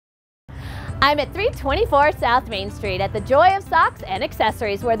I'm at 324 South Main Street at the Joy of Socks and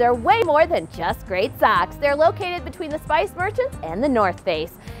Accessories, where they're way more than just great socks. They're located between the Spice Merchants and the North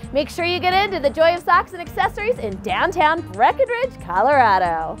Face. Make sure you get into the Joy of Socks and Accessories in downtown Breckenridge,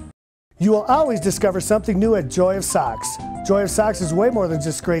 Colorado. You will always discover something new at Joy of Socks. Joy of Socks is way more than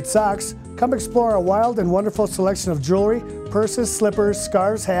just great socks. Come explore a wild and wonderful selection of jewelry, purses, slippers,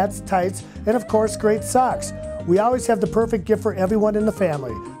 scarves, hats, tights, and of course great socks. We always have the perfect gift for everyone in the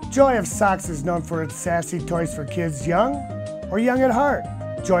family. Joy of Socks is known for its sassy toys for kids young or young at heart.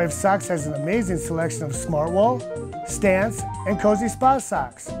 Joy of Socks has an amazing selection of smart wool, stance, and cozy spa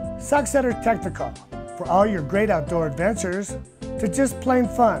socks. Socks that are technical for all your great outdoor adventures to just plain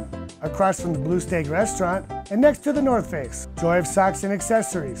fun. Across from the Blue Steak restaurant and next to the North Face. Joy of Socks and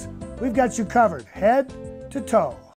Accessories. We've got you covered head to toe.